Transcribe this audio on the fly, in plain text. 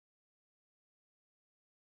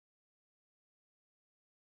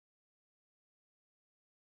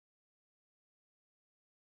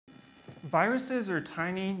Viruses are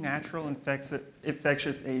tiny natural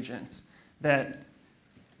infectious agents that,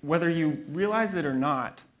 whether you realize it or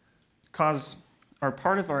not, are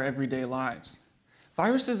part of our everyday lives.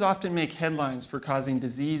 Viruses often make headlines for causing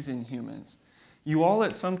disease in humans. You all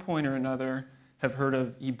at some point or another have heard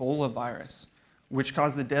of Ebola virus, which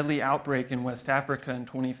caused the deadly outbreak in West Africa in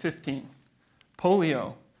 2015.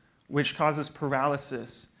 Polio, which causes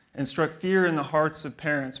paralysis and struck fear in the hearts of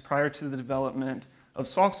parents prior to the development of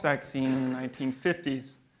Salk's vaccine in the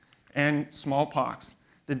 1950s. And smallpox,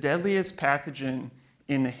 the deadliest pathogen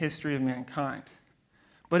in the history of mankind.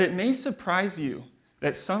 But it may surprise you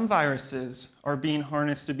that some viruses are being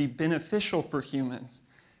harnessed to be beneficial for humans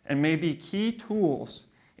and may be key tools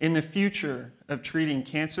in the future of treating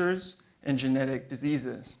cancers and genetic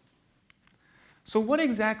diseases. So what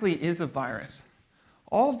exactly is a virus?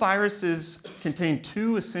 All viruses contain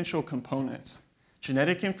two essential components: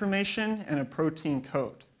 genetic information and a protein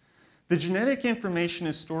code. The genetic information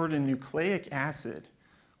is stored in nucleic acid,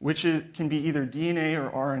 which can be either DNA or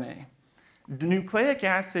RNA. The nucleic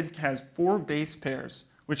acid has 4 base pairs,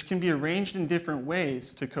 which can be arranged in different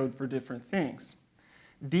ways to code for different things.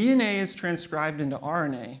 DNA is transcribed into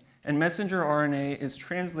RNA, and messenger RNA is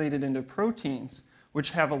translated into proteins,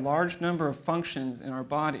 which have a large number of functions in our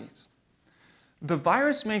bodies. The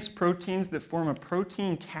virus makes proteins that form a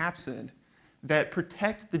protein capsid that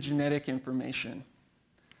protect the genetic information.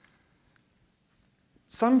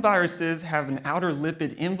 Some viruses have an outer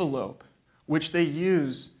lipid envelope, which they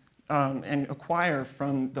use and acquire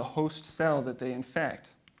from the host cell that they infect.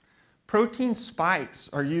 Protein spikes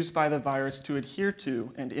are used by the virus to adhere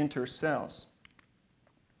to and enter cells.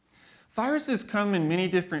 Viruses come in many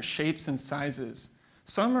different shapes and sizes.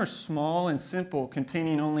 Some are small and simple,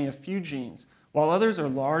 containing only a few genes, while others are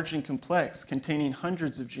large and complex, containing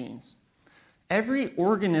hundreds of genes. Every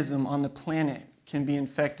organism on the planet can be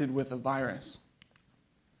infected with a virus.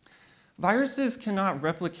 Viruses cannot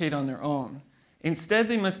replicate on their own. Instead,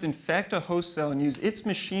 they must infect a host cell and use its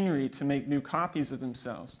machinery to make new copies of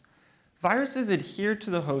themselves. Viruses adhere to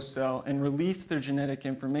the host cell and release their genetic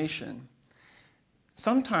information.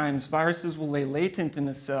 Sometimes viruses will lay latent in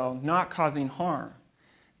the cell, not causing harm.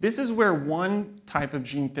 This is where one type of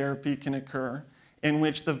gene therapy can occur, in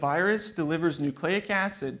which the virus delivers nucleic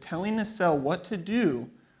acid telling the cell what to do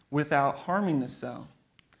without harming the cell.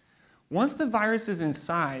 Once the virus is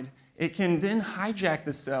inside, it can then hijack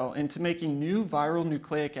the cell into making new viral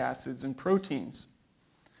nucleic acids and proteins.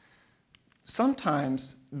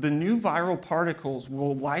 Sometimes the new viral particles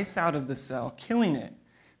will lyse out of the cell, killing it.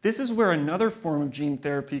 This is where another form of gene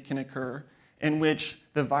therapy can occur, in which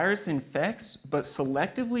the virus infects but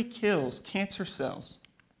selectively kills cancer cells.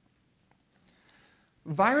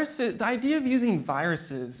 The idea of using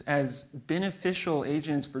viruses as beneficial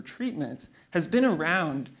agents for treatments has been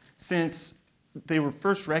around since they were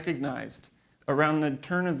first recognized around the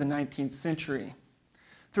turn of the 19th century.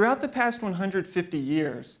 Throughout the past 150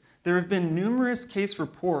 years, there have been numerous case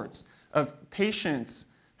reports of patients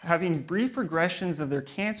having brief regressions of their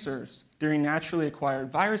cancers during naturally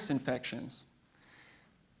acquired virus infections.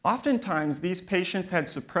 Oftentimes, these patients had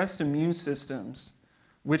suppressed immune systems,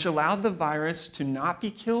 which allowed the virus to not be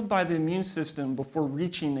killed by the immune system before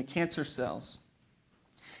reaching the cancer cells.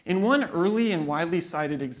 In one early and widely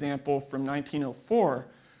cited example from 1904,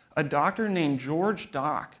 a doctor named George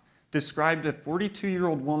Dock described a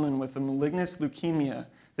 42-year-old woman with a malignant leukemia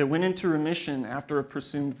that went into remission after a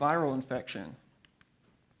presumed viral infection.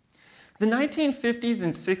 The 1950s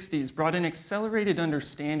and 60s brought an accelerated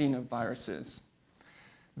understanding of viruses.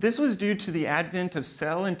 This was due to the advent of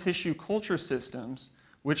cell and tissue culture systems,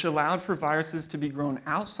 which allowed for viruses to be grown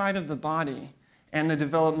outside of the body, and the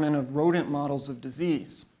development of rodent models of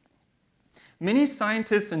disease. Many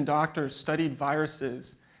scientists and doctors studied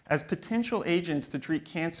viruses as potential agents to treat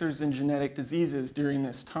cancers and genetic diseases during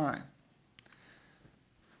this time.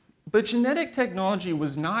 But genetic technology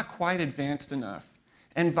was not quite advanced enough,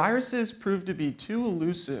 and viruses proved to be too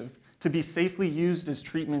elusive to be safely used as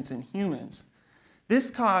treatments in humans.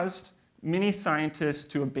 This caused many scientists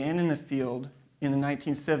to abandon the field in the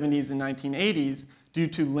 1970s and 1980s due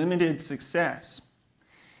to limited success.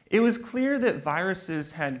 It was clear that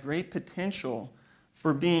viruses had great potential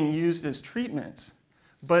for being used as treatments,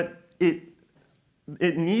 but it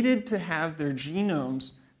needed to have their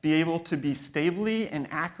genomes be able to be stably and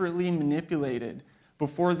accurately manipulated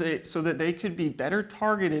so that they could be better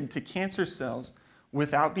targeted to cancer cells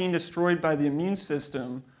without being destroyed by the immune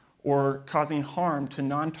system or causing harm to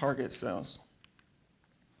non-target cells.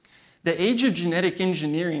 The age of genetic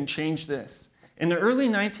engineering changed this. In the early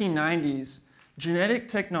 1990s, genetic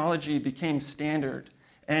technology became standard,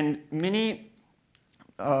 and many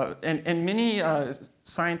and many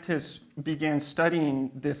scientists began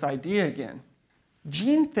studying this idea again.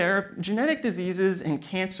 Genetic diseases and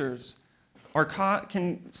cancers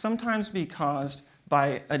can sometimes be caused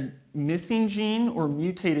by a missing gene or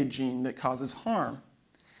mutated gene that causes harm.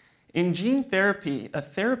 In gene therapy, a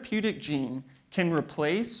therapeutic gene can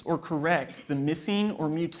replace or correct the missing or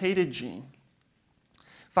mutated gene.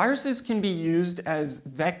 Viruses can be used as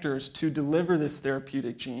vectors to deliver this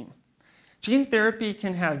therapeutic gene. Gene therapy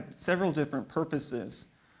can have several different purposes.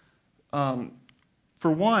 For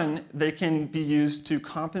one, they can be used to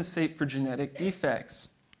compensate for genetic defects.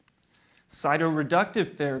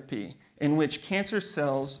 Cytoreductive therapy, in which cancer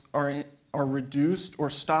cells are reduced or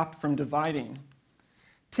stopped from dividing.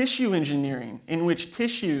 Tissue engineering, in which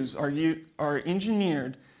tissues are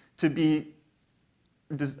engineered to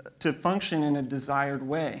function in a desired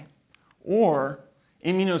way. Or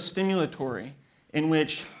immunostimulatory, in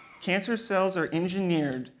which cancer cells are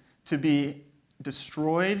engineered to be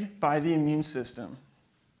destroyed by the immune system.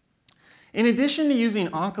 In addition to using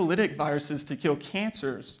oncolytic viruses to kill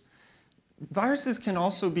cancers, viruses can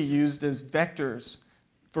also be used as vectors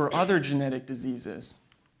for other genetic diseases.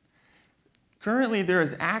 Currently, there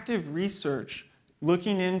is active research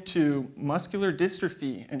looking into muscular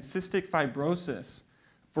dystrophy and cystic fibrosis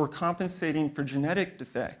for compensating for genetic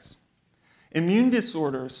defects. Immune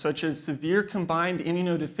disorders, such as severe combined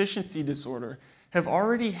immunodeficiency disorder, have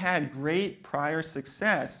already had great prior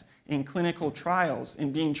success in clinical trials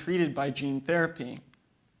in being treated by gene therapy.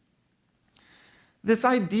 This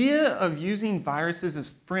idea of using viruses as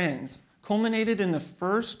friends culminated in the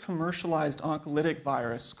first commercialized oncolytic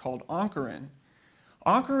virus called oncorin.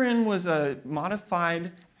 Oncorin was a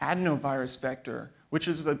modified adenovirus vector, which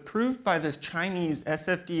was approved by the Chinese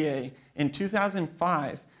SFDA in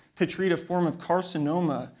 2005 to treat a form of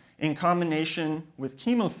carcinoma in combination with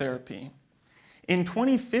chemotherapy. In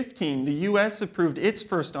 2015, the US approved its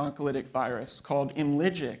first oncolytic virus called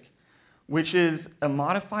imligic, which is a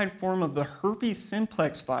modified form of the herpes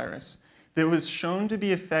simplex virus that was shown to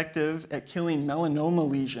be effective at killing melanoma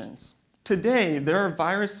lesions. Today, there are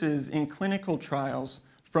viruses in clinical trials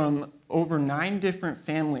from over 9 different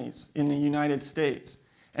families in the United States,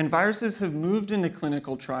 and viruses have moved into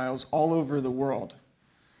clinical trials all over the world.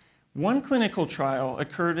 One clinical trial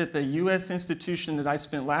occurred at the US institution that I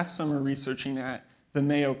spent last summer researching at, the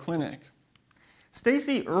Mayo Clinic.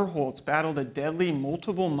 Stacy Erholtz battled a deadly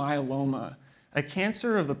multiple myeloma, a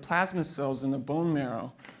cancer of the plasma cells in the bone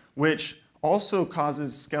marrow, which also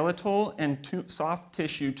causes skeletal and soft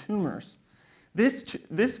tissue tumors.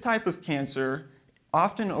 This type of cancer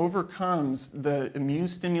often overcomes the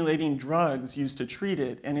immune-stimulating drugs used to treat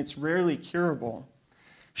it, and it's rarely curable.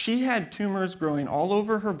 She had tumors growing all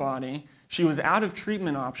over her body, she was out of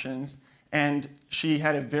treatment options, and she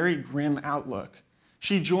had a very grim outlook.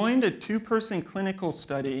 She joined a 2-person clinical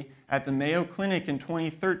study at the Mayo Clinic in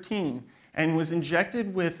 2013 and was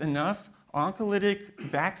injected with enough oncolytic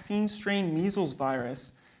vaccine strain measles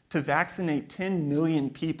virus to vaccinate 10 million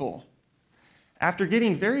people. After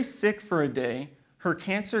getting very sick for a day, her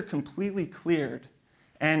cancer completely cleared,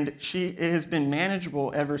 and it has been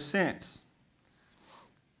manageable ever since.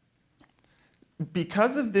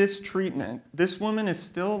 Because of this treatment, this woman is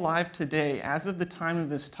still alive today as of the time of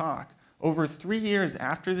this talk, over 3 years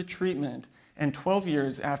after the treatment and 12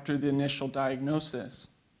 years after the initial diagnosis.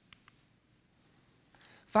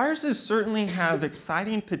 Viruses certainly have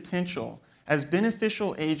exciting potential as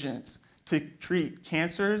beneficial agents to treat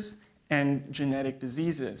cancers and genetic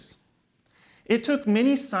diseases. It took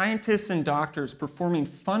many scientists and doctors performing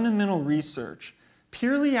fundamental research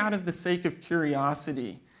purely out of the sake of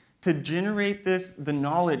curiosity to generate the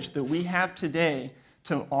knowledge that we have today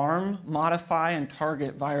to arm, modify, and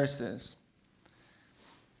target viruses.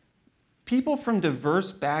 People from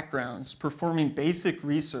diverse backgrounds performing basic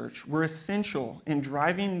research were essential in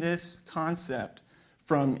driving this concept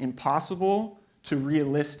from impossible to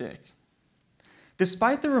realistic.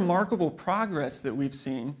 Despite the remarkable progress that we've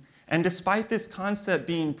seen, and despite this concept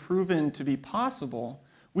being proven to be possible,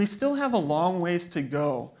 we still have a long ways to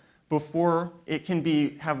go before it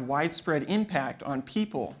can have widespread impact on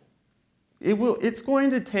people. It's going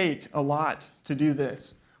to take a lot to do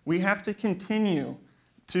this. We have to continue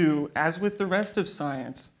to, as with the rest of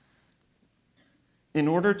science, in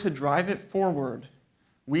order to drive it forward,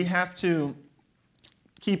 we have to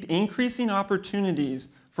keep increasing opportunities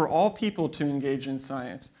for all people to engage in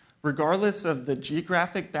science, regardless of the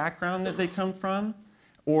geographic background that they come from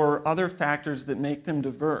or other factors that make them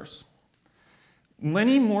diverse.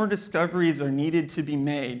 Many more discoveries are needed to be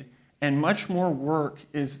made, and much more work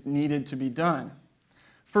is needed to be done.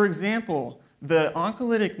 For example, The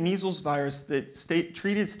oncolytic measles virus that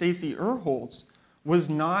treated Stacey Erholtz was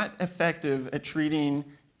not effective at treating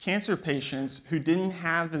cancer patients who didn't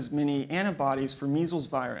have as many antibodies for measles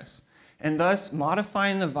virus, and thus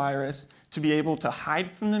modifying the virus to be able to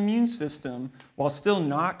hide from the immune system while still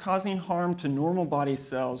not causing harm to normal body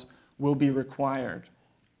cells will be required.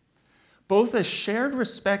 Both a shared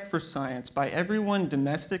respect for science by everyone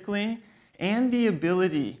domestically and the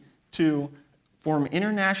ability to form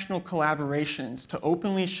international collaborations to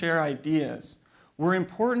openly share ideas were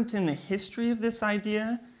important in the history of this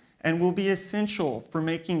idea and will be essential for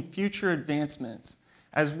making future advancements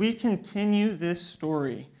as we continue this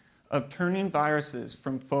story of turning viruses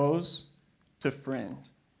from foes to friend.